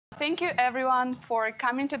Thank you, everyone, for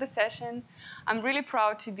coming to the session. I'm really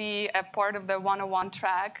proud to be a part of the 101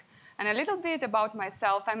 track. And a little bit about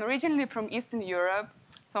myself. I'm originally from Eastern Europe,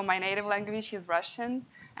 so my native language is Russian.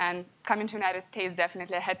 And coming to the United States,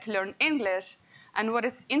 definitely I had to learn English. And what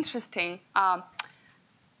is interesting,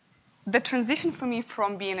 the transition for me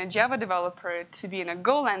from being a Java developer to being a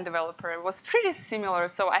Golan developer was pretty similar.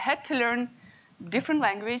 So I had to learn different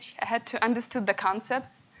language. I had to understand the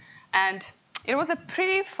concepts. And it was a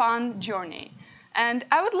pretty fun journey. And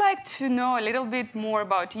I would like to know a little bit more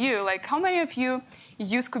about you. Like, how many of you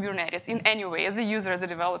use Kubernetes in any way, as a user, as a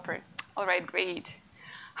developer? All right, great.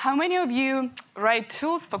 How many of you write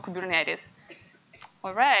tools for Kubernetes?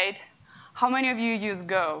 All right. How many of you use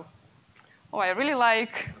Go? Oh, I really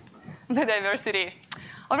like the diversity.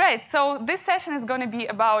 All right, so this session is going to be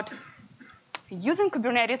about using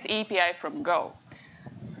Kubernetes API from Go.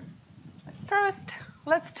 First,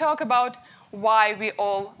 let's talk about why we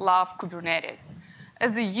all love Kubernetes.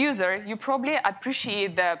 As a user, you probably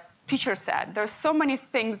appreciate the feature set. There's so many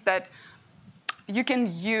things that you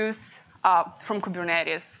can use from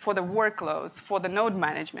Kubernetes for the workloads, for the node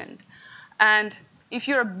management. And if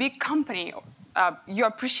you're a big company, you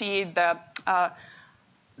appreciate the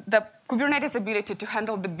Kubernetes ability to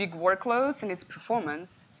handle the big workloads and its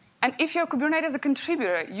performance. And if you're a Kubernetes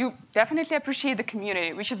contributor, you definitely appreciate the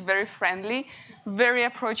community, which is very friendly, very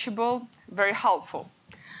approachable, very helpful.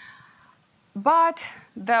 But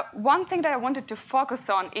the one thing that I wanted to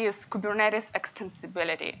focus on is Kubernetes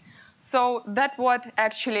extensibility. So that's what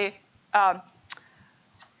actually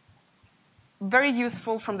very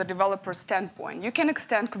useful from the developer standpoint. You can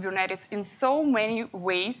extend Kubernetes in so many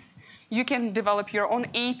ways. You can develop your own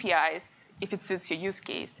APIs if it suits your use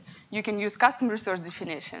case. You can use custom resource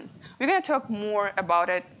definitions. We're going to talk more about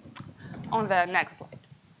it on the next slide.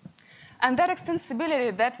 And that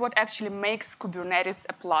extensibility, that's what actually makes Kubernetes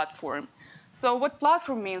a platform. So what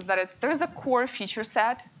platform means that there's a core feature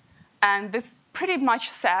set, and this pretty much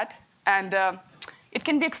set, and it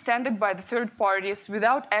can be extended by the third parties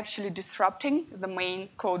without actually disrupting the main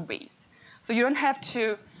code base. So you don't have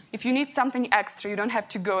to, if you need something extra, you don't have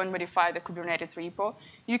to go and modify the Kubernetes repo.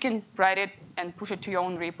 You can write it and push it to your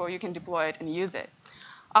own repo. You can deploy it and use it.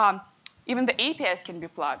 Even the APIs can be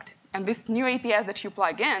plugged. And this new API that you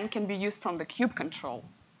plug in can be used from the kube control.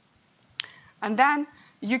 And then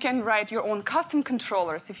you can write your own custom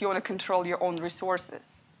controllers if you want to control your own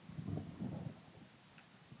resources.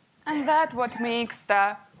 And that's what makes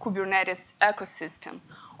the Kubernetes ecosystem.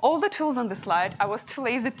 All the tools on the slide, I was too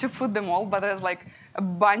lazy to put them all, but there's like a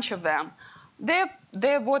bunch of them.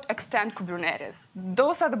 They're what extend Kubernetes.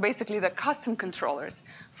 Those are basically the custom controllers.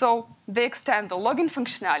 So they extend the login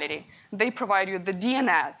functionality. They provide you the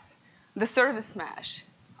DNS, the service mesh,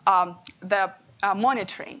 the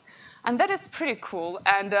monitoring. And that is pretty cool.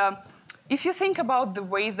 And if you think about the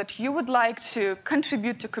ways that you would like to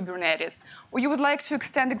contribute to Kubernetes, or you would like to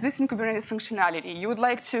extend existing Kubernetes functionality, you would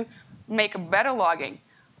like to make a better logging,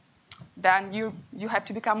 then you have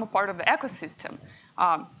to become a part of the ecosystem.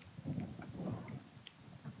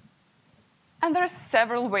 And there are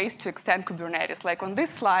several ways to extend Kubernetes. Like on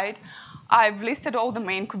this slide, I've listed all the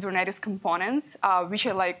main Kubernetes components, which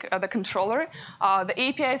are like the controller, the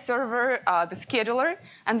API server, the scheduler,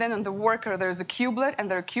 and then on the worker, there's a kubelet and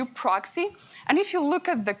there's a kube proxy. And if you look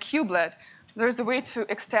at the kubelet, there's a way to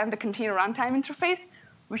extend the container runtime interface,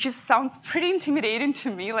 which sounds pretty intimidating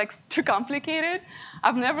to me, like too complicated.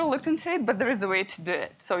 I've never looked into it, but there is a way to do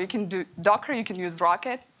it. So you can do Docker, you can use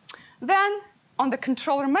Rocket. Then on the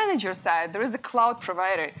controller manager side, there is a cloud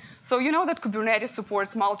provider. So you know that Kubernetes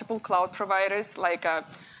supports multiple cloud providers, like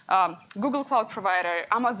Google Cloud Provider,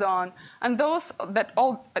 Amazon, and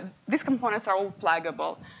these components are all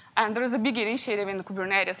pluggable. And there is a big initiative in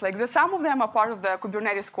Kubernetes. Like some of them are part of the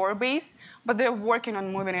Kubernetes core base, but they're working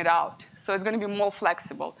on moving it out. So it's going to be more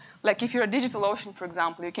flexible. Like if you're a DigitalOcean, for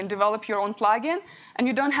example, you can develop your own plugin, and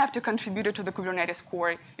you don't have to contribute it to the Kubernetes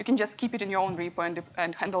core. You can just keep it in your own repo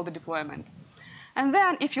and handle the deployment. And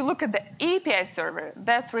then if you look at the API server,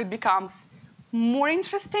 that's where it becomes more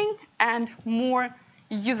interesting and more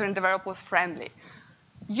user and developer friendly.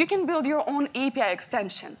 You can build your own API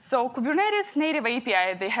extensions. So Kubernetes native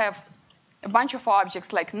API, they have a bunch of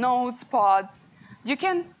objects like nodes, pods. You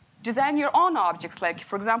can design your own objects. Like,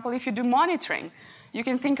 for example, if you do monitoring, you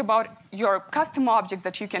can think about your custom object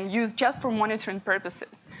that you can use just for monitoring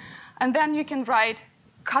purposes. And then you can write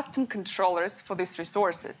custom controllers for these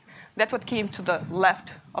resources. That's what came to the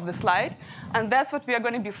left of the slide. And that's what we are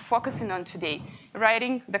going to be focusing on today,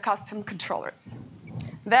 writing the custom controllers.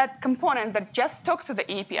 That component that just talks to the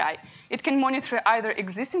API, it can monitor either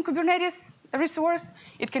existing Kubernetes the resource,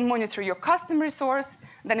 it can monitor your custom resource,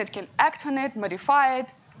 then it can act on it, modify it,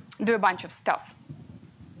 do a bunch of stuff.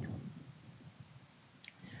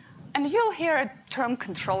 And you'll hear a term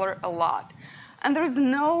controller a lot. And there is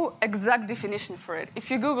no exact definition for it. If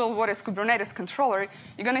you Google what is Kubernetes controller,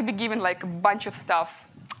 you're going to be given like a bunch of stuff.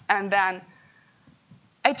 And then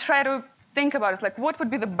I try to think about it, like what would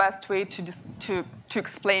be the best way to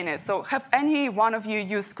explain it. So have any one of you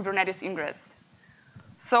used Kubernetes ingress?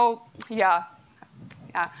 So yeah.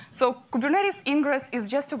 So Kubernetes ingress is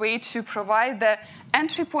just a way to provide the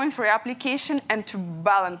entry point for your application and to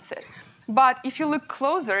balance it. But if you look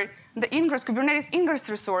closer, the Kubernetes ingress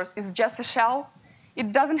resource is just a shell.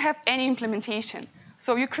 It doesn't have any implementation.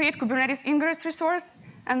 So you create Kubernetes ingress resource,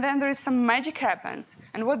 and then there is some magic happens.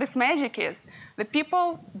 And what this magic is, the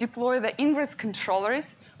people deploy the ingress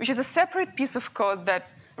controllers, which is a separate piece of code that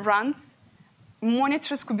runs,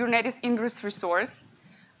 monitors Kubernetes ingress resource,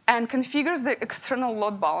 and configures the external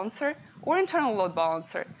load balancer or internal load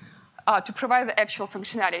balancer to provide the actual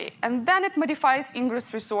functionality. And then it modifies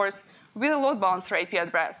ingress resource with a load balancer IP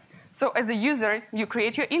address. So as a user, you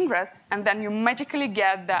create your ingress, and then you magically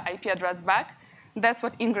get the IP address back. That's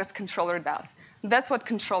what ingress controller does. That's what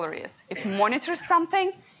controller is. It monitors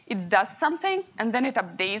something, it does something, and then it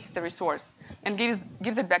updates the resource and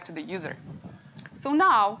gives it back to the user. So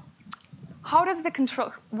now, what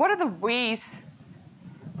are the ways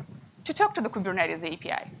to talk to the Kubernetes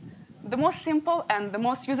API? The most simple and the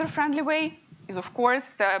most user-friendly way is, of course,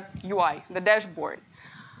 the UI, the dashboard.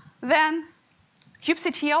 Then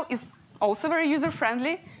kubectl is also very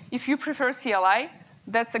user-friendly. If you prefer CLI,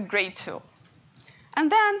 that's a great tool.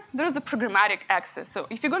 And then there's the programmatic access. So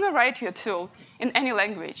if you're going to write your tool in any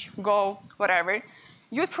language, Go, whatever,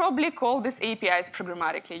 you'd probably call these APIs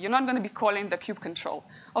programmatically. You're not going to be calling the kubectl.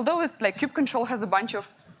 Although kubectl has a bunch of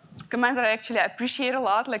commands that I actually appreciate a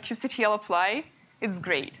lot, like kubectl apply, it's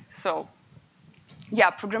great. So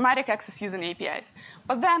yeah, programmatic access using APIs.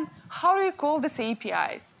 But then how do you call these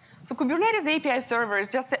APIs? So Kubernetes API server is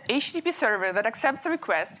just an HTTP server that accepts the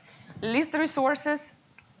request, lists the resources,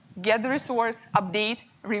 get the resource, update,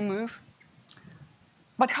 remove.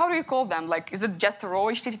 But how do you call them? Like, is it just a raw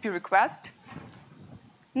HTTP request?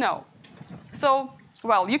 No. So,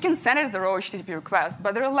 well, you can send it as a raw HTTP request,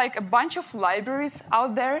 but there are like a bunch of libraries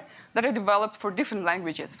out there that are developed for different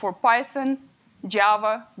languages, for Python,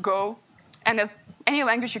 Java, Go, and as any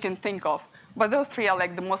language you can think of. But those three are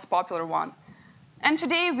like the most popular one. And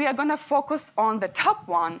today we are going to focus on the top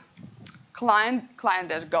one,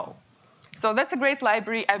 client-go. So that's a great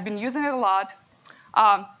library. I've been using it a lot.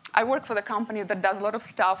 I work for the company that does a lot of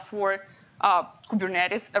stuff for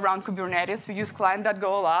Kubernetes, around Kubernetes. We use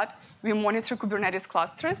client.go a lot. We monitor Kubernetes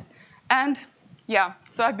clusters. And yeah,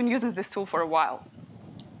 so I've been using this tool for a while.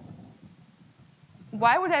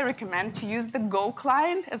 Why would I recommend to use the Go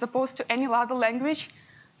client as opposed to any other language?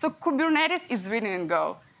 So Kubernetes is written in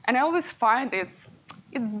Go. And I always find it's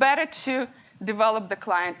better to develop the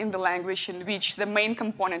client in the language in which the main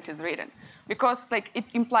component is written, because like it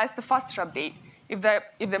implies the faster update. If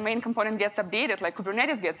the main component gets updated, like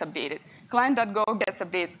Kubernetes gets updated, client.go gets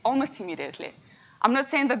updates almost immediately. I'm not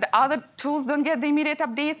saying that the other tools don't get the immediate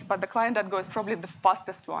updates, but the client.go is probably the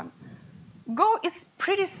fastest one. Go is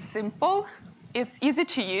pretty simple. It's easy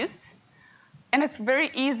to use, and it's very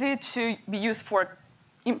easy to be used for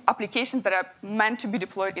applications that are meant to be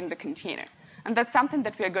deployed in the container. And that's something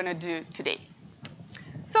that we are going to do today.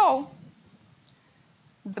 So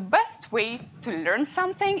the best way to learn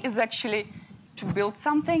something is actually to build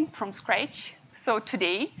something from scratch. So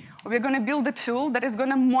today, we're going to build a tool that is going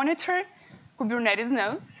to monitor Kubernetes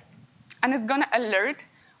nodes, and it's going to alert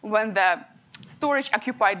when the storage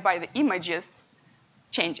occupied by the images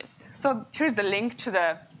changes. So here's the link to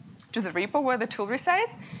the repo where the tool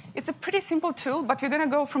resides. It's a pretty simple tool, but we're going to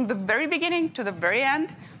go from the very beginning to the very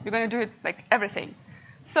end. We're going to do it like everything.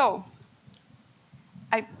 So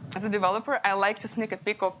as a developer, I like to sneak a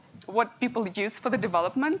peek of what people use for the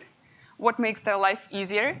development, what makes their life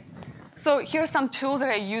easier. So here are some tools that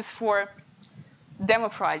I use for demo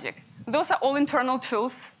project. Those are all internal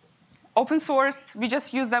tools, open source. We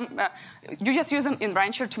just use them. You just use them in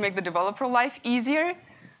Rancher to make the developer life easier.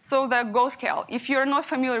 So the Go scale. If you're not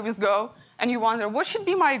familiar with Go and you wonder, what should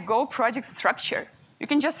be my Go project structure? You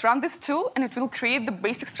can just run this tool, and it will create the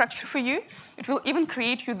basic structure for you. It will even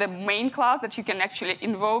create you the main class that you can actually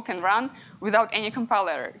invoke and run without any compile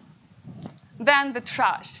error. Then the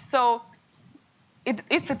trash. So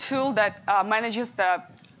it's a tool that manages the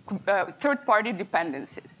third-party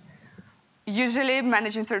dependencies. Usually,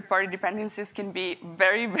 managing third-party dependencies can be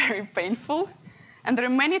very, very painful. And there are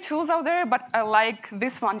many tools out there, but I like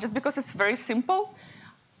this one just because it's very simple.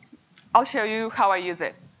 I'll show you how I use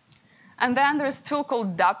it. And then there's a tool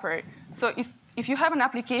called Dapper. So if you have an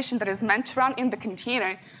application that is meant to run in the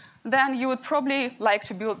container, then you would probably like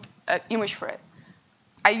to build an image for it.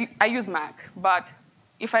 I use Mac, but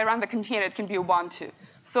if I run the container, it can be Ubuntu.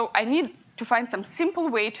 So I need to find some simple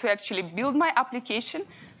way to actually build my application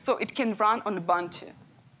so it can run on Ubuntu.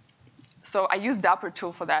 So I use Dapper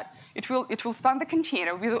tool for that. It will span the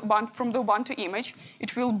container from the Ubuntu image.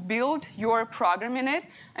 It will build your program in it,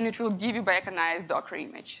 and it will give you back a nice Docker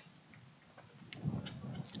image.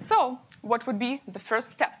 So what would be the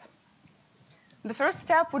first step? The first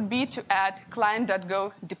step would be to add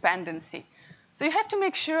client.go dependency. So you have to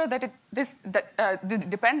make sure that the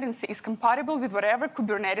dependency is compatible with whatever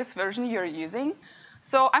Kubernetes version you're using.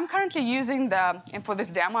 So I'm currently using and for this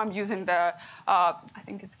demo, I'm using I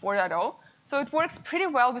think it's 4.0. So it works pretty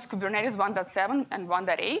well with Kubernetes 1.7 and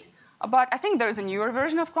 1.8. But I think there is a newer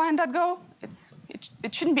version of client.go.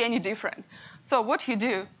 It shouldn't be any different. So what you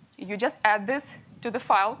do, you just add this to the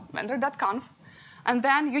file, vendor.conf, and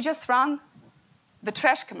then you just run the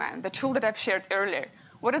trash command, the tool that I've shared earlier.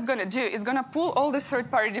 What it's going to do is going to pull all the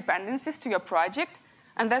third-party dependencies to your project,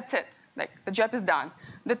 and that's it. Like, the job is done.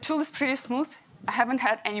 The tool is pretty smooth. I haven't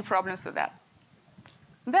had any problems with that.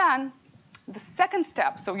 Then, the second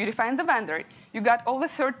step, so you define the vendor. You got all the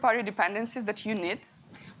third-party dependencies that you need.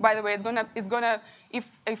 By the way,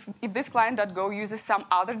 if this client.go uses some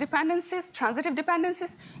other dependencies, transitive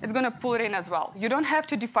dependencies, it's going to pull it in as well. You don't have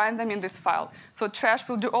to define them in this file. So trash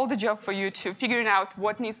will do all the job for you to figuring out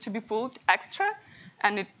what needs to be pulled extra,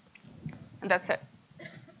 and that's it.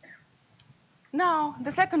 Now,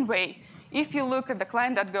 the second way, if you look at the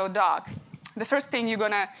client.go doc, the first thing you're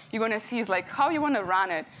gonna see is like how you want to run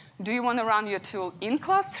it. Do you want to run your tool in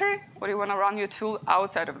cluster, or do you want to run your tool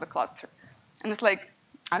outside of the cluster? And it's like,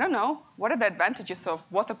 I don't know. What are the advantages of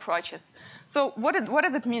what approaches? So what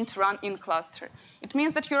does it mean to run in cluster? It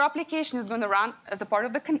means that your application is going to run as a part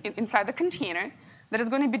of inside the container that is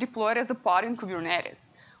going to be deployed as a pod in Kubernetes.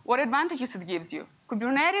 What advantages it gives you?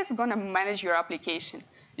 Kubernetes is going to manage your application.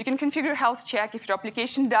 You can configure health check. If your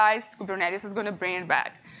application dies, Kubernetes is going to bring it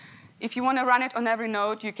back. If you want to run it on every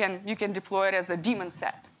node, you can deploy it as a daemon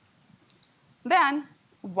set. Then,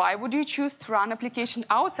 why would you choose to run application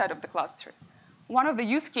outside of the cluster? One of the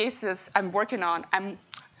use cases I'm working on,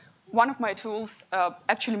 one of my tools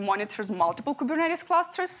actually monitors multiple Kubernetes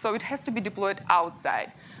clusters, so it has to be deployed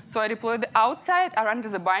outside. So I deploy it outside, I run it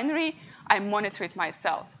as a binary, I monitor it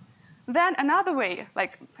myself. Then another way,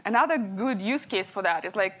 like another good use case for that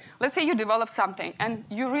is like, let's say you develop something and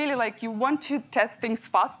you really you want to test things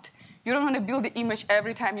fast. You don't want to build the image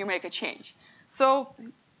every time you make a change. So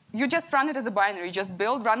you just run it as a binary. You just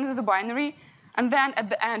build, run it as a binary, and then at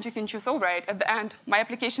the end, you can choose, all right, at the end, my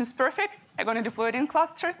application is perfect. I'm going to deploy it in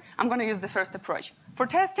cluster. I'm going to use the first approach. For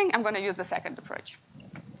testing, I'm going to use the second approach.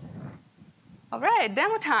 All right,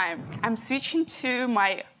 demo time. I'm switching to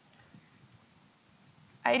my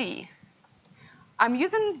IDE. I'm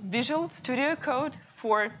using Visual Studio Code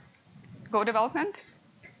for Go development.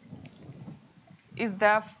 Is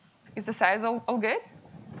the size all good?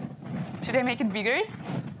 Should I make it bigger?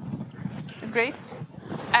 It's great.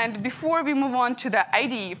 And before we move on to the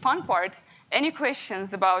IDE fun part, any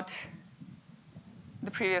questions about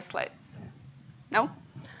the previous slides? No?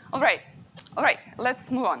 All right,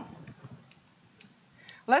 let's move on.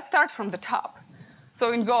 Let's start from the top.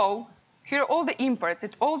 So in Go, here are all the imports.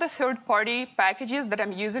 It's all the third-party packages that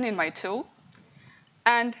I'm using in my tool.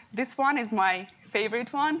 And this one is my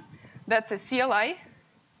favorite one. That's a CLI.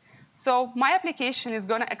 So my application is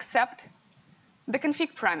going to accept the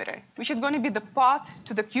config parameter, which is going to be the path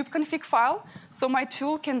to the kubeconfig file, so my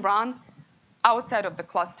tool can run outside of the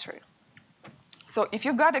cluster. So if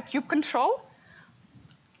you've got a kube control,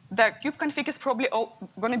 the kubeconfig is probably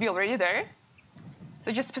going to be already there.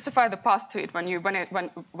 So just specify the path to it when you run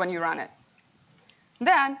it.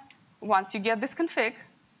 Then, once you get this config,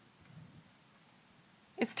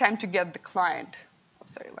 it's time to get the client. Oh,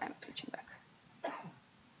 sorry, why am I switching back?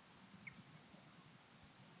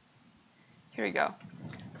 Here we go.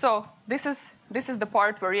 So this is the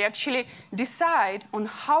part where you actually decide on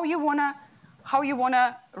how you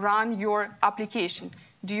wanna run your application.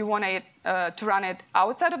 Do you want it to run it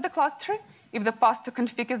outside of the cluster? If the path to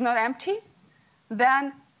config is not empty,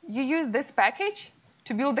 then you use this package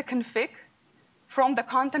to build the config from the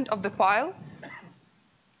content of the file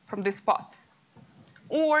from this path.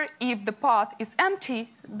 Or if the path is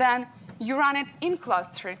empty, then you run it in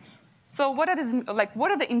cluster. So what are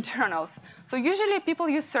the internals? So usually people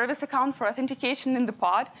use service account for authentication in the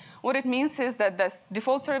pod. What it means is that this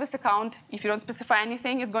default service account, if you don't specify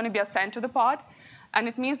anything, is going to be assigned to the pod. And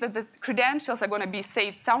it means that the credentials are going to be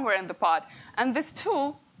saved somewhere in the pod. And this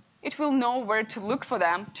tool, it will know where to look for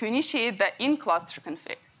them to initiate the in-cluster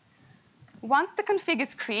config. Once the config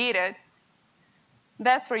is created,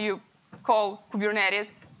 that's where you call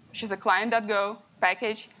Kubernetes, which is a client.go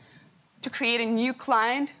package, to create a new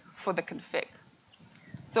client for the config.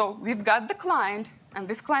 So we've got the client, and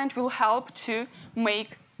this client will help to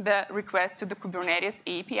make the request to the Kubernetes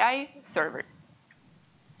API server.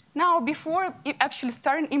 Now, before actually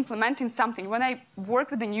starting implementing something, when I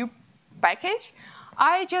work with a new package,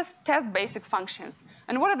 I just test basic functions.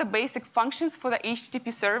 And what are the basic functions for the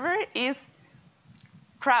HTTP server is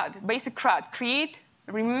CRUD, basic CRUD, create,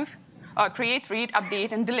 remove, create, read,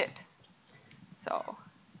 update, and delete. So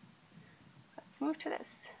let's move to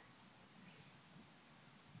this.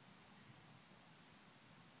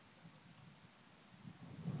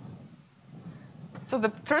 So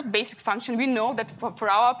the first basic function, we know that for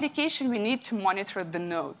our application, we need to monitor the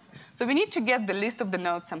nodes. So we need to get the list of the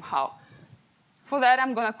nodes somehow. For that,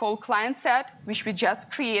 I'm going to call client set, which we just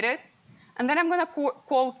created. And then I'm going to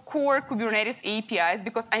call core Kubernetes APIs,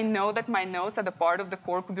 because I know that my nodes are the part of the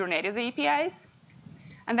core Kubernetes APIs.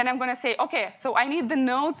 And then I'm going to say, OK, so I need the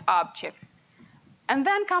nodes object. And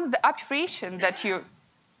then comes the operation that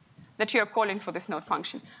you're calling for this node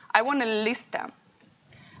function. I want to list them.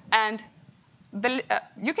 And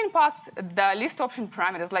you can pass the list option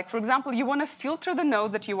parameters. Like, for example, you want to filter the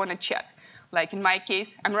node that you want to check. Like in my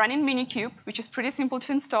case, I'm running Minikube, which is pretty simple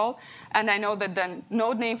to install. And I know that the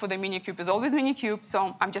node name for the Minikube is always Minikube.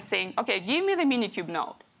 So I'm just saying, OK, give me the Minikube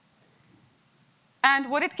node. And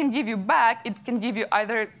what it can give you back, it can give you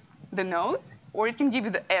either the nodes, or it can give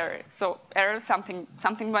you the error. So error, something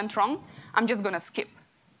went wrong. I'm just going to skip.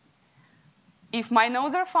 If my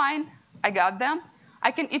nodes are fine, I got them. I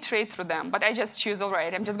can iterate through them, but I just choose, all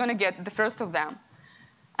right, I'm just going to get the first of them.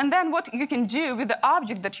 And then what you can do with the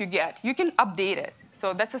object that you get, you can update it.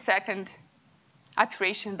 So that's a second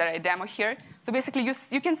operation that I demo here. So basically,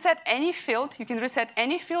 you can set any field. You can reset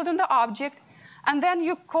any field in the object. And then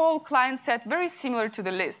you call client set very similar to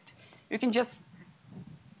the list. You can just,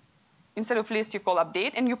 instead of list, you call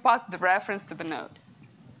update, and you pass the reference to the node.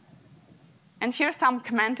 And here's some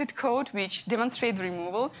commented code which demonstrates the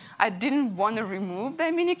removal. I didn't want to remove the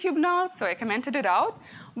Minikube node, so I commented it out.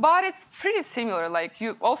 But it's pretty similar. Like,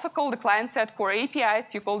 you also call the client set core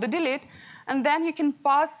APIs. You call the delete. And then you can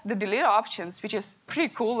pass the delete options, which is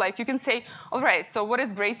pretty cool. Like, you can say, all right, so what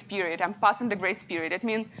is grace period? I'm passing the grace period. It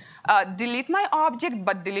means delete my object,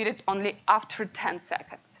 but delete it only after 10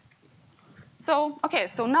 seconds. So OK,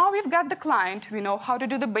 so now we've got the client. We know how to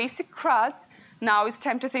do the basic CRUDs. Now it's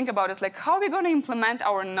time to think about is like, how are we going to implement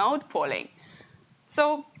our node polling?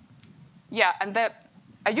 So yeah, and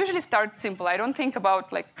I usually start simple. I don't think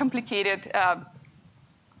about like complicated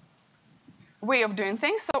way of doing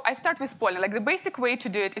things. So I start with polling. Like, the basic way to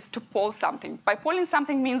do it is to poll something. By polling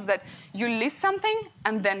something means that you list something,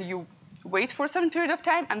 and then you wait for a certain period of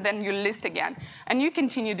time, and then you list again. And you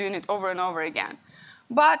continue doing it over and over again.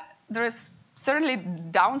 But there is certainly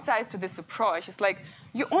downsides to this approach. It's like,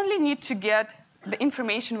 you only need to get the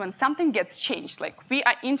information when something gets changed. Like, we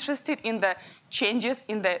are interested in the changes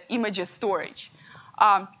in the images storage.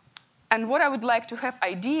 And what I would like to have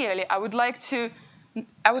ideally, I would like to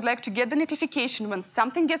get the notification when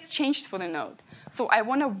something gets changed for the node. So I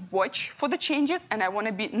want to watch for the changes, and I want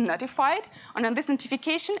to be notified. And on this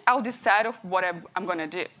notification, I'll decide of what I'm going to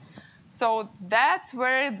do. So that's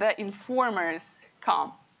where the informers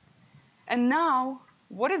come. And now,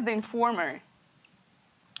 what is the informer?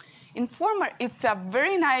 Informer, it's a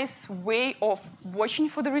very nice way of watching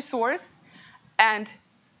for the resource and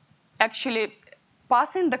actually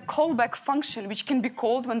passing the callback function, which can be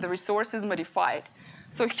called when the resource is modified.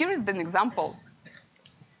 So here is an example.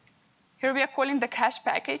 Here we are calling the cache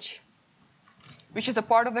package, which is a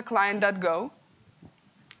part of the client.go.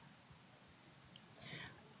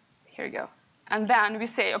 Here we go. And then we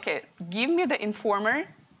say, OK, give me the informer.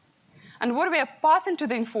 And what we are passing to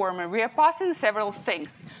the informer, we are passing several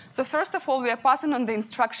things. So first of all, we are passing on the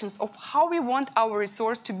instructions of how we want our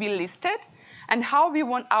resource to be listed and how we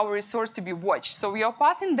want our resource to be watched. So we are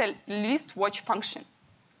passing the list watch function.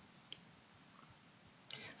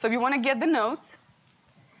 So we want to get the nodes.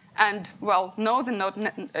 And, well, nodes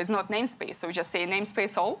is not namespace, so we just say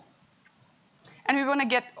namespace all. And we want to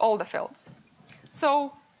get all the fields.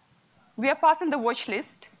 So we are passing the watch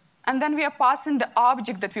list. And then we are passing the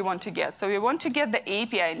object that we want to get. So we want to get the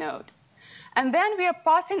API node. And then we are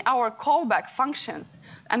passing our callback functions.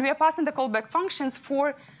 And we are passing the callback functions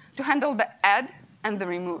to handle the add and the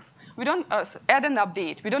remove. We don't add and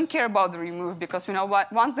update. We don't care about the remove, because we know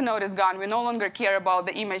what, once the node is gone, we no longer care about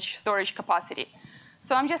the image storage capacity.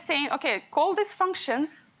 So I'm just saying, OK, call these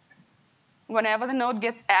functions whenever the node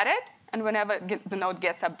gets added and whenever the node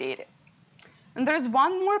gets updated. And there's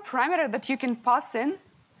one more parameter that you can pass in,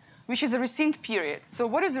 which is a resync period. So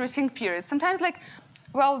what is a resync period? Sometimes,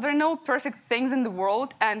 well, there are no perfect things in the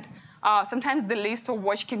world, and sometimes the list or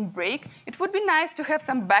watch can break. It would be nice to have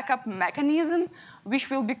some backup mechanism, which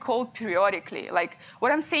will be called periodically. Like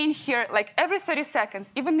what I'm saying here, like every 30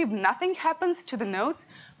 seconds, even if nothing happens to the nodes,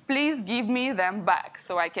 please give me them back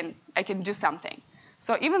so I can do something.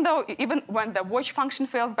 So even when the watch function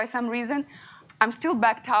fails by some reason, I'm still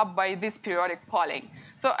backed up by this periodic polling.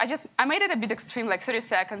 So I made it a bit extreme, like 30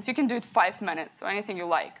 seconds. You can do it 5 minutes or anything you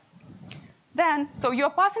like. Then, so you're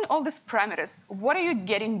passing all these parameters. What are you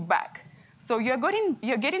getting back? So you're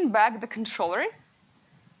getting back the controller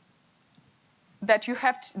that you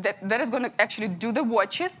have that is going to actually do the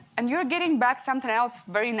watches, and you're getting back something else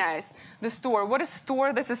very nice. The store. What is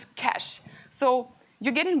store? This is cache. So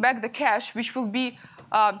you're getting back the cache, which will be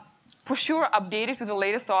for sure updated to the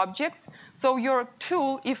latest objects. So your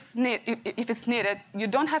tool, if it's needed, you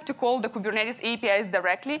don't have to call the Kubernetes APIs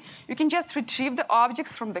directly. You can just retrieve the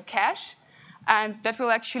objects from the cache, and that will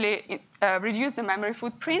actually reduce the memory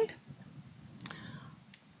footprint.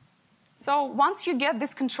 So once you get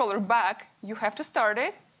this controller back, you have to start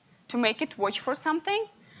it to make it watch for something.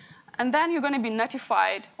 And then you're going to be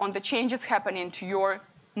notified on the changes happening to your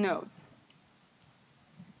nodes.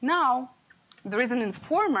 Now, there is an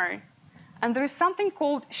informer, and there is something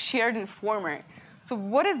called shared informer. So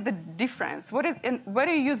what is the difference? Where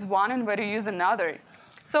do you use one and where do you use another?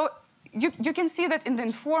 So you can see that in the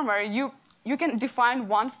informer, you can define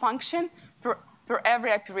one function per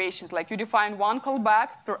every operations. Like you define one callback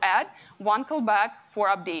per add, one callback for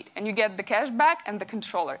update, and you get the cache back and the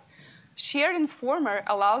controller. Shared informer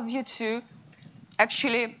allows you to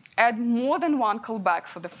actually add more than one callback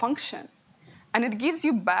for the function. And it gives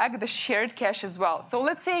you back the shared cache as well. So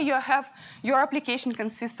let's say your application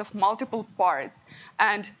consists of multiple parts,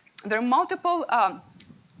 and there are multiple.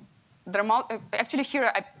 Actually,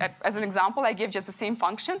 here, as an example, I gave just the same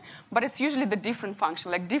function, but it's usually the different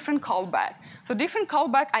function, like different callback. So different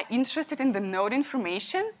callback are interested in the node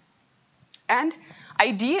information, and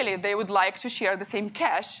ideally, they would like to share the same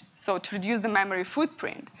cache, so to reduce the memory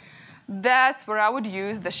footprint. That's where I would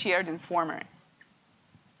use the shared informer.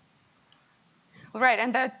 All right,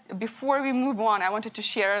 and that before we move on, I wanted to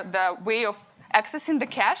share the way of accessing the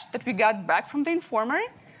cache that we got back from the informer.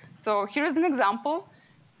 So here's an example.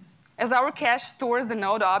 As our cache stores the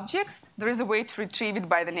node objects, there is a way to retrieve it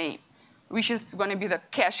by the name, which is going to be the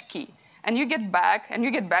cache key. And you get back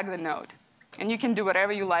the node. And you can do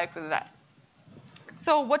whatever you like with that.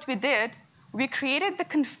 So what we did, we created the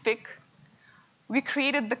config, we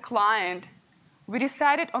created the client, we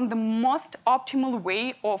decided on the most optimal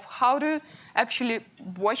way of how to actually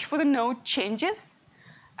watch for the node changes.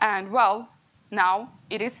 And well, now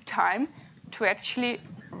it is time to actually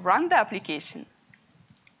run the application.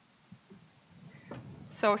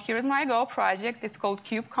 So here's my Go project. It's called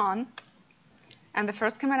kubecon. And the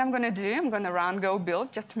first command I'm going to do, I'm going to run go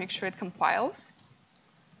build just to make sure it compiles.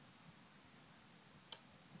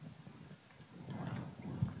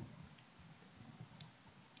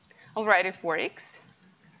 All right, it works.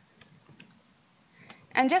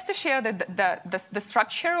 And just to share the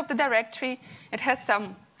structure of the directory, it has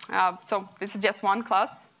some, so this is just one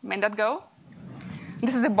class, main.go.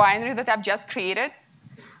 This is a binary that I've just created.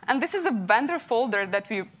 And this is a vendor folder that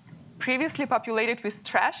we previously populated with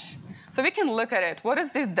trash. So we can look at it. What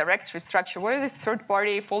is this directory structure? What is this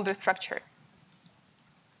third-party folder structure?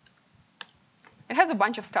 It has a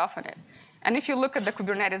bunch of stuff in it. And if you look at the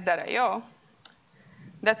kubernetes.io,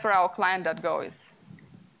 that's where our client.go is.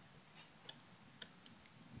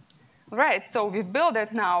 All right, so we've built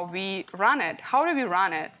it now. We run it. How do we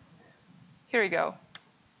run it? Here we go.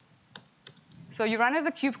 So you run as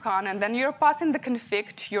a kubecon, and then you're passing the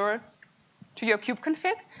config to your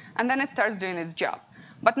kubeconfig, and then it starts doing its job.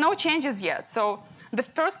 But no changes yet. So the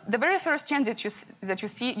very first change that you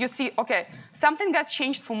see, OK, something got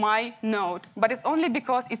changed for my node, but it's only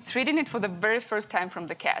because it's reading it for the very first time from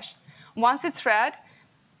the cache. Once it's read,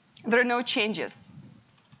 there are no changes.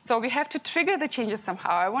 So we have to trigger the changes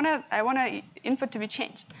somehow. I want input to be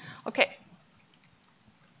changed. OK.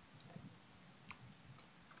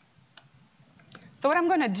 So what I'm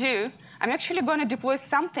going to do, I'm actually going to deploy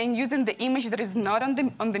something using the image that is not on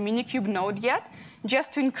the Minikube node yet,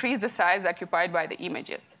 just to increase the size occupied by the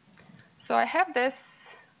images. So I have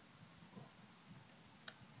this.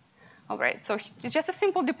 All right, so it's just a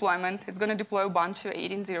simple deployment. It's going to deploy Ubuntu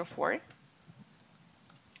 18.04.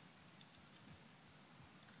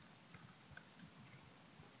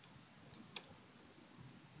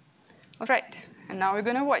 All right, and now we're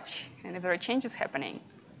going to watch, and if there are changes happening.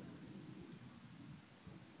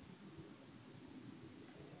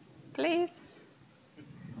 Please.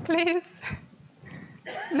 Please.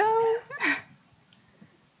 No.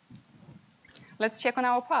 Let's check on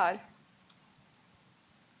our pod.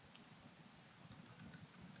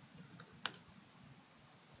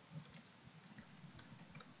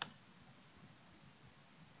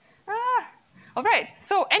 All right,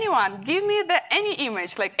 so anyone, give me any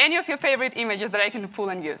image, like any of your favorite images that I can pull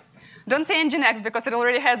and use. Don't say Nginx because it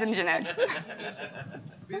already has Nginx.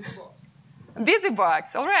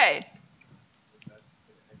 BusyBox, all right.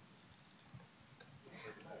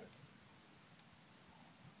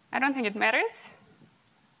 I don't think it matters.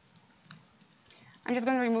 I'm just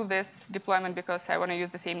going to remove this deployment because I want to use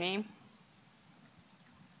the same name.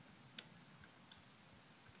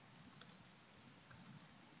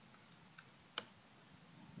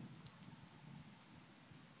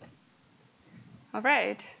 All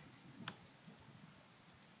right.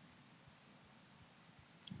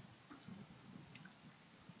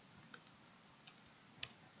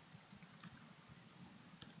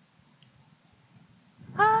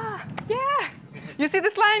 Yeah. You see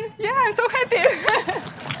this line? Yeah, I'm so happy.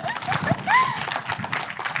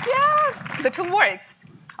 Yeah, the tool works.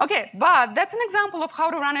 OK, but that's an example of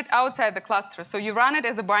how to run it outside the cluster. So you run it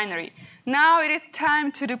as a binary. Now it is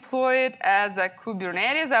time to deploy it as a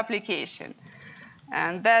Kubernetes application.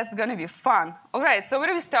 And that's going to be fun. All right, so what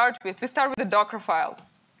do we start with? We start with a Docker file.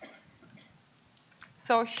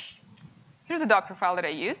 So here's the Docker file that I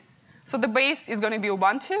use. So the base is going to be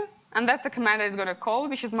Ubuntu. And that's the command that it's going to call,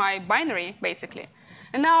 which is my binary, basically.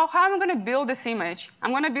 And now how am I going to build this image?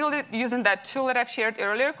 I'm going to build it using that tool that I've shared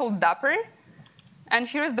earlier called Dapper. And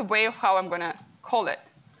here's the way of how I'm going to call it.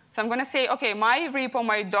 So I'm going to say, OK, my repo,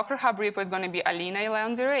 my Docker Hub repo is going to be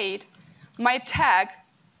Alena1108. My tag,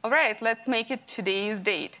 all right, let's make it today's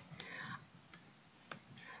date.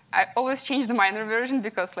 I always change the minor version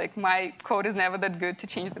because my code is never that good to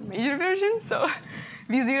change the major version. So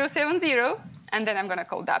v070. And then I'm going to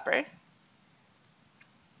call Dapper.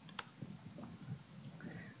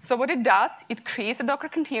 So what it does, it creates a Docker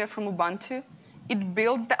container from Ubuntu. It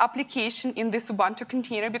builds the application in this Ubuntu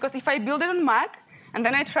container. Because if I build it on Mac, and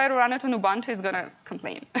then I try to run it on Ubuntu, it's going to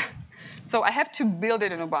complain. So I have to build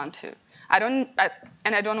it in Ubuntu. And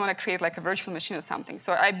I don't want to create a virtual machine or something.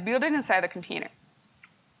 So I build it inside the container.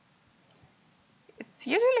 It's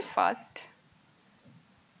usually fast.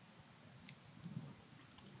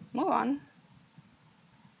 Move on.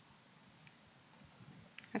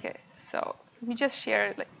 OK, so let me just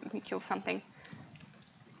share, let me kill something.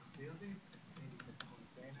 Building in the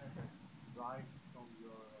container right from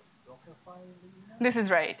your Docker file? This is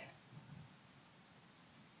right.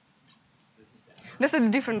 This is a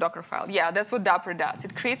different Docker file. Yeah, that's what Dapper does.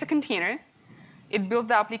 It creates a container. It builds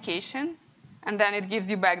the application. And then it gives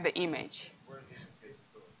you back the image. Where is the image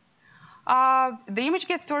stored? The image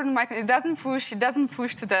gets stored in It doesn't push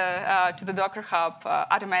to the Docker Hub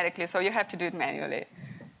automatically. So you have to do it manually.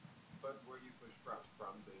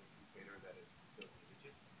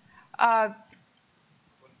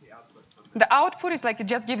 What's the output from this? The output is it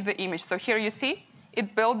just gives the image. So here you see,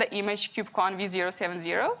 it built the image kubecon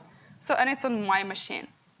v070. So, and it's on my machine.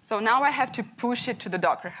 So now I have to push it to the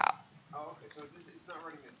Docker Hub. Oh, OK. So it's not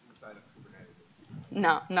running this inside of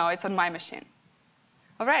Kubernetes? No, it's on my machine.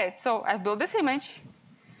 All right, so I've built this image.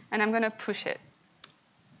 And I'm going to push it.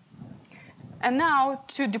 And now,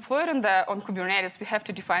 to deploy it on Kubernetes, we have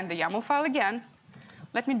to define the YAML file again.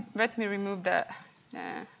 Let me remove the...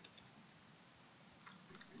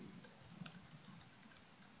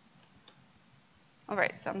 All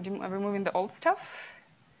right, so I'm removing the old stuff.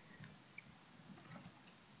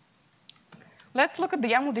 Let's look at the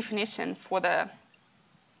YAML definition for the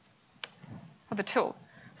tool.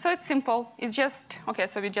 So it's simple. It's just, OK,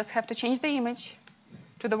 so we just have to change the image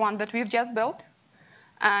to the one that we've just built.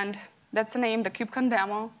 And that's the name, the kubecon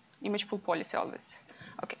demo, image pool policy always.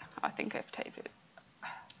 OK, I think I've typed it.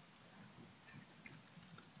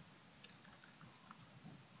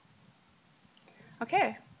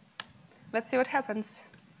 OK, let's see what happens.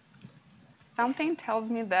 Something tells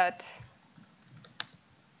me that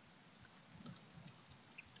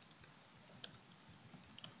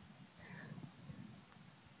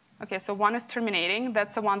OK, so one is terminating.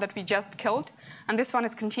 That's the one that we just killed. And this one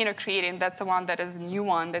is container creating. That's the one that is a new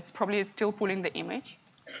one that's probably still pulling the image.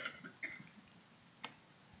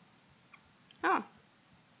 Oh.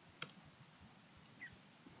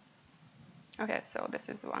 OK, so this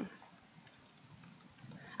is the one.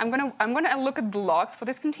 I'm gonna look at the logs for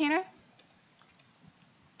this container.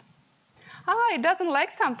 It doesn't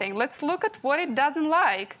like something. Let's look at what it doesn't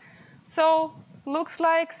like. So looks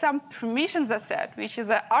like some permissions are set, which is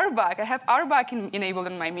a RBAC. I have RBAC enabled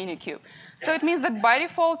in my Minikube. So it means that by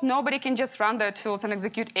default, nobody can just run their tools and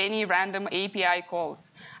execute any random API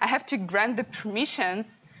calls. I have to grant the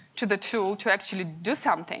permissions to the tool to actually do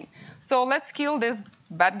something. So let's kill this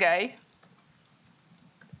bad guy.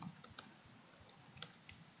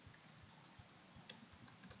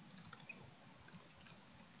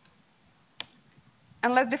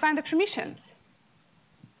 And let's define the permissions.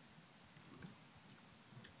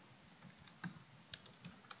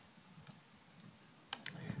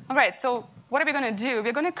 All right, so what are we going to do?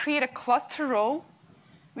 We're going to create a cluster role,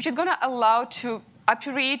 which is going to allow to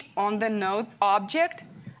operate on the node's object,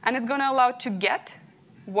 and it's going to allow to get,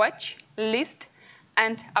 watch, list,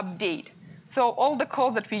 and update. So all the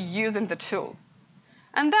calls that we use in the tool.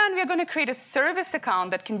 And then we're going to create a service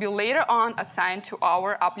account that can be later on assigned to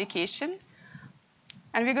our application.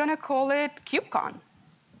 And we're going to call it KubeCon.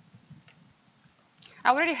 I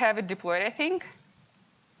already have it deployed, I think.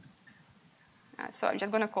 So I'm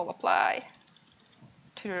just going to call apply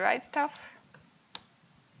to the right stuff.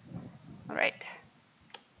 All right.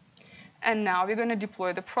 And now we're going to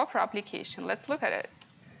deploy the proper application. Let's look at it.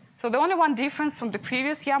 So the only one difference from the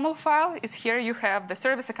previous YAML file is here you have the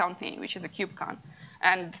service account name, which is a KubeCon,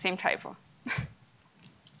 and the same typo.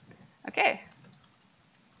 OK.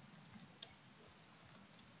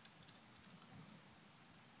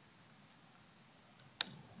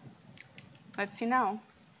 Let's see now.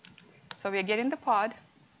 So we are getting the pod.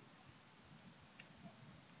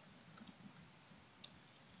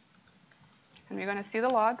 And we're going to see the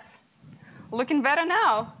logs. Looking better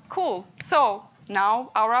now. Cool. So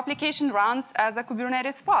now our application runs as a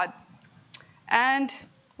Kubernetes pod. And,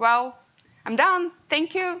 well, I'm done.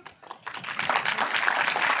 Thank you.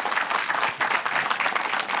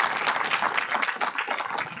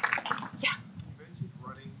 Yeah. You mentioned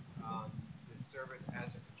running this service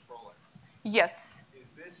as a controller. Yes.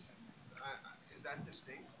 Is that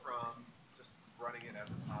distinct from just running it as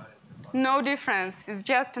a pod? No difference. It's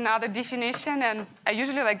just another definition. And I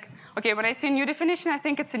usually OK, when I see a new definition, I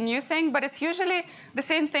think it's a new thing. But it's usually the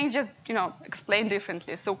same thing, just explained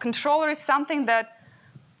differently. So controller is something that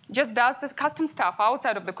just does this custom stuff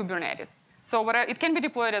outside of the Kubernetes. So it can be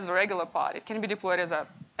deployed as a regular pod. It can be deployed as a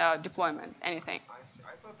deployment, anything. I see.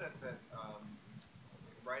 I thought that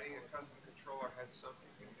writing a custom controller had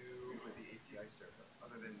something to do with the API server,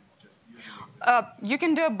 other than just using existing. You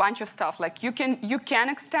can do a bunch of stuff. Like you can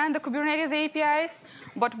extend the Kubernetes APIs,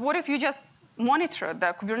 but what if you just monitor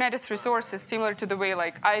the Kubernetes resources similar to the way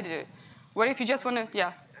like I do? What if you just want to,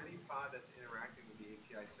 yeah? Any pod that's interacting with the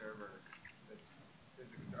API server that's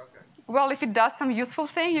physically, OK. Well, if it does some useful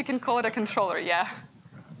thing, you can call it a controller, yeah.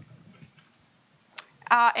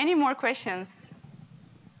 Any more questions?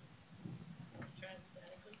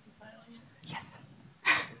 Statically compiling it? Yes.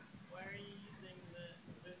 Why are you using the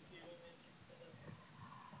Ubuntu image instead of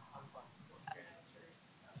Scratch or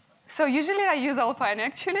So usually I use Alpine,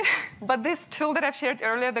 actually. But this tool that I've shared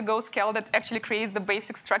earlier, the GoScale, that actually creates the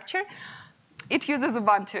basic structure, it uses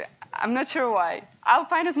Ubuntu. I'm not sure why.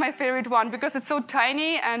 Alpine is my favorite one because it's so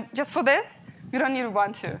tiny. And just for this, you don't need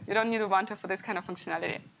Ubuntu. You don't need Ubuntu for this kind of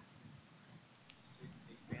functionality. To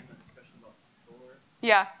expand on the discussion about the controller,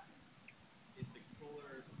 Yeah. is the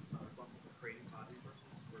controller responsible for creating pod resources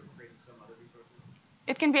or creating some other resources?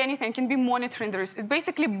 It can be anything. It can be monitoring the resource. It's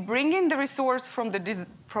basically bringing the resource from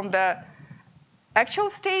the actual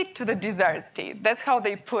state to the desired state. That's how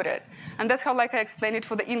they put it. And that's how, like I explained it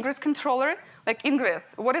for the ingress controller. Like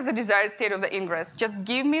ingress, what is the desired state of the ingress? Just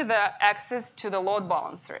give me the access to the load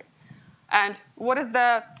balancer. And what is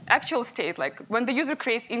the actual state? Like when the user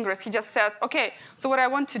creates ingress, he just says, OK, so what I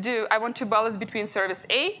want to do, I want to balance between service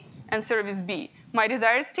A and service B. My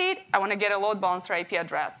desired state, I want to get a load balancer IP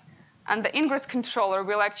address. And the ingress controller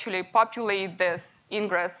will actually populate this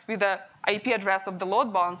ingress with the IP address of the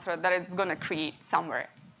load balancer that it's going to create somewhere.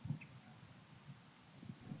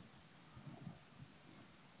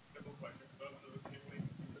 Simple question. For those of us, can we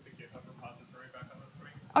put the GitHub repository back on the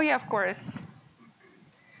screen? Oh, yeah, of course.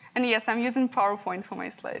 And yes, I'm using PowerPoint for my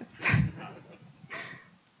slides.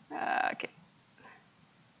 OK.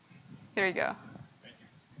 Here we go. Thank you.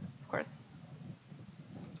 Of course.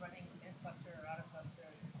 running in cluster or out of cluster?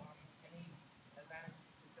 Any advantage,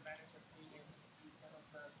 disadvantage of being able to see some of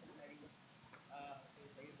the Kubernetes, say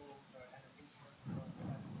labels or annotations?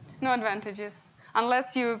 No advantages.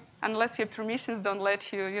 Unless your permissions don't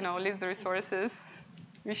let you, list the resources,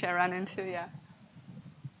 which I run into, yeah.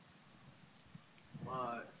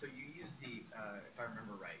 So you use the, if I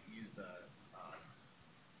remember right, you use the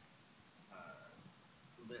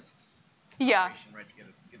list Yeah. operation, right, to get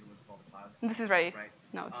a list of call the pods. This is right. Right.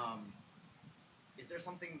 Nodes. Is there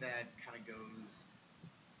something that kind of goes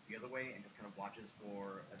the other way and just kind of watches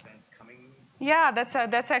for events coming? Yeah,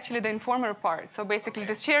 that's actually the informer part. So basically,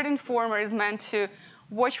 Okay. the shared informer is meant to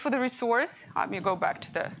watch for the resource. Let me go back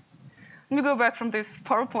to the. Let me go back from this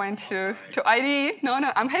PowerPoint to IDE. No,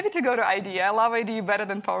 I'm happy to go to IDE. I love IDE better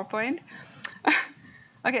than PowerPoint.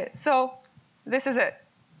 Okay, so this is it.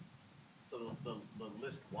 So the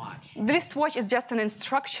list watch. The list watch is just an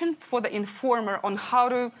instruction for the informer on how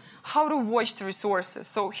to watch the resources.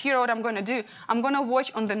 So here, what I'm going to do, I'm going to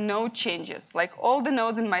watch on the node changes, like all the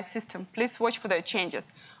nodes in my system. Please watch for their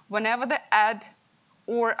changes. Whenever the add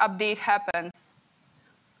or update happens,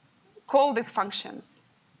 call these functions,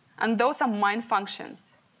 and those are mine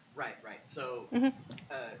functions. Right. So,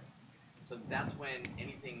 so that's when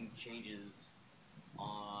anything changes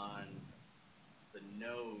on the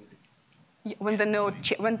node. Yeah, when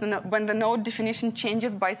the node definition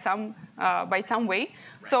changes by some way. Right.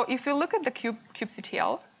 So if you look at the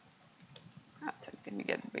kubectl, so let me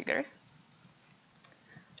get bigger.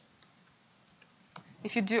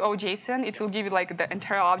 If you do OJSON, it will give you like the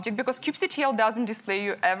entire object because kubectl doesn't display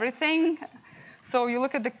you everything. So you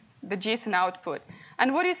look at the JSON output,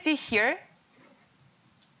 and what you see here,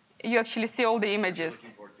 you actually see all the images.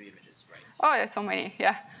 Looking for the images, right? Oh, there's so many,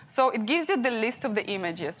 yeah. So it gives you the list of the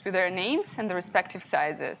images with their names and the respective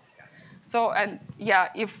sizes. So, and yeah,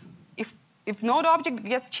 if node object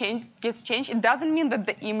gets changed, it doesn't mean that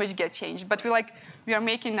the image gets changed, but we are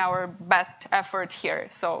making our best effort here.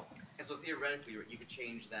 So. And so theoretically, you could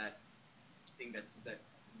change that thing that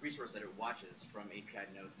resource that it watches from API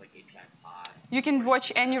nodes like API pod. You can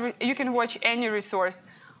watch any resource.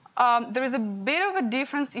 There is a bit of a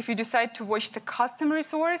difference if you decide to watch the custom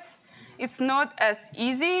resource. It's not as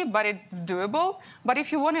easy, but it's doable. But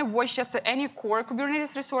if you want to watch just any core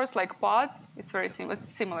Kubernetes resource like pods, it's very similar. It's a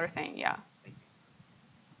similar thing, yeah.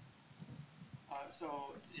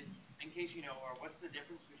 So, in case you know, what's the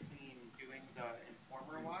difference between doing the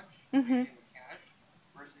informer watch Mm-hmm. using the cache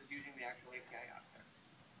versus using the actual API objects?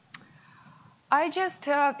 I just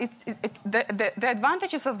the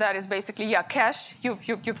advantages of that is basically cache.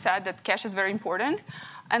 You've said that cache is very important,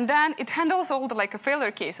 and then it handles all the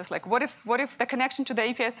failure cases. Like what if the connection to the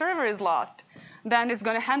API server is lost? Then it's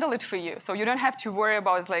going to handle it for you. So you don't have to worry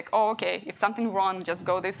about it's like, oh, okay, if something wrong, just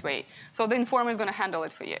go this way. So the informer is going to handle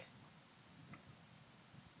it for you.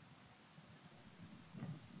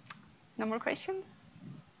 No more questions?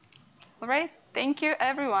 All right. Thank you,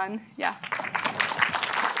 everyone. Yeah.